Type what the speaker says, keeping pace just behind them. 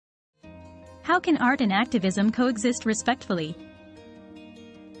How can art and activism coexist respectfully?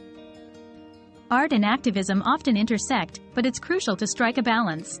 Art and activism often intersect, but it's crucial to strike a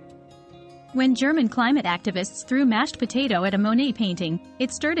balance. When German climate activists threw mashed potato at a Monet painting,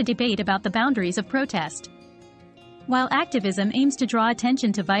 it stirred a debate about the boundaries of protest. While activism aims to draw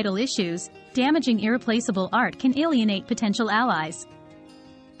attention to vital issues, damaging irreplaceable art can alienate potential allies.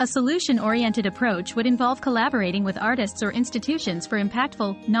 A solution-oriented approach would involve collaborating with artists or institutions for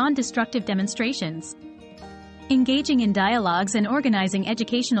impactful, non-destructive demonstrations. Engaging in dialogues and organizing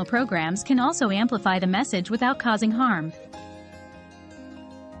educational programs can also amplify the message without causing harm.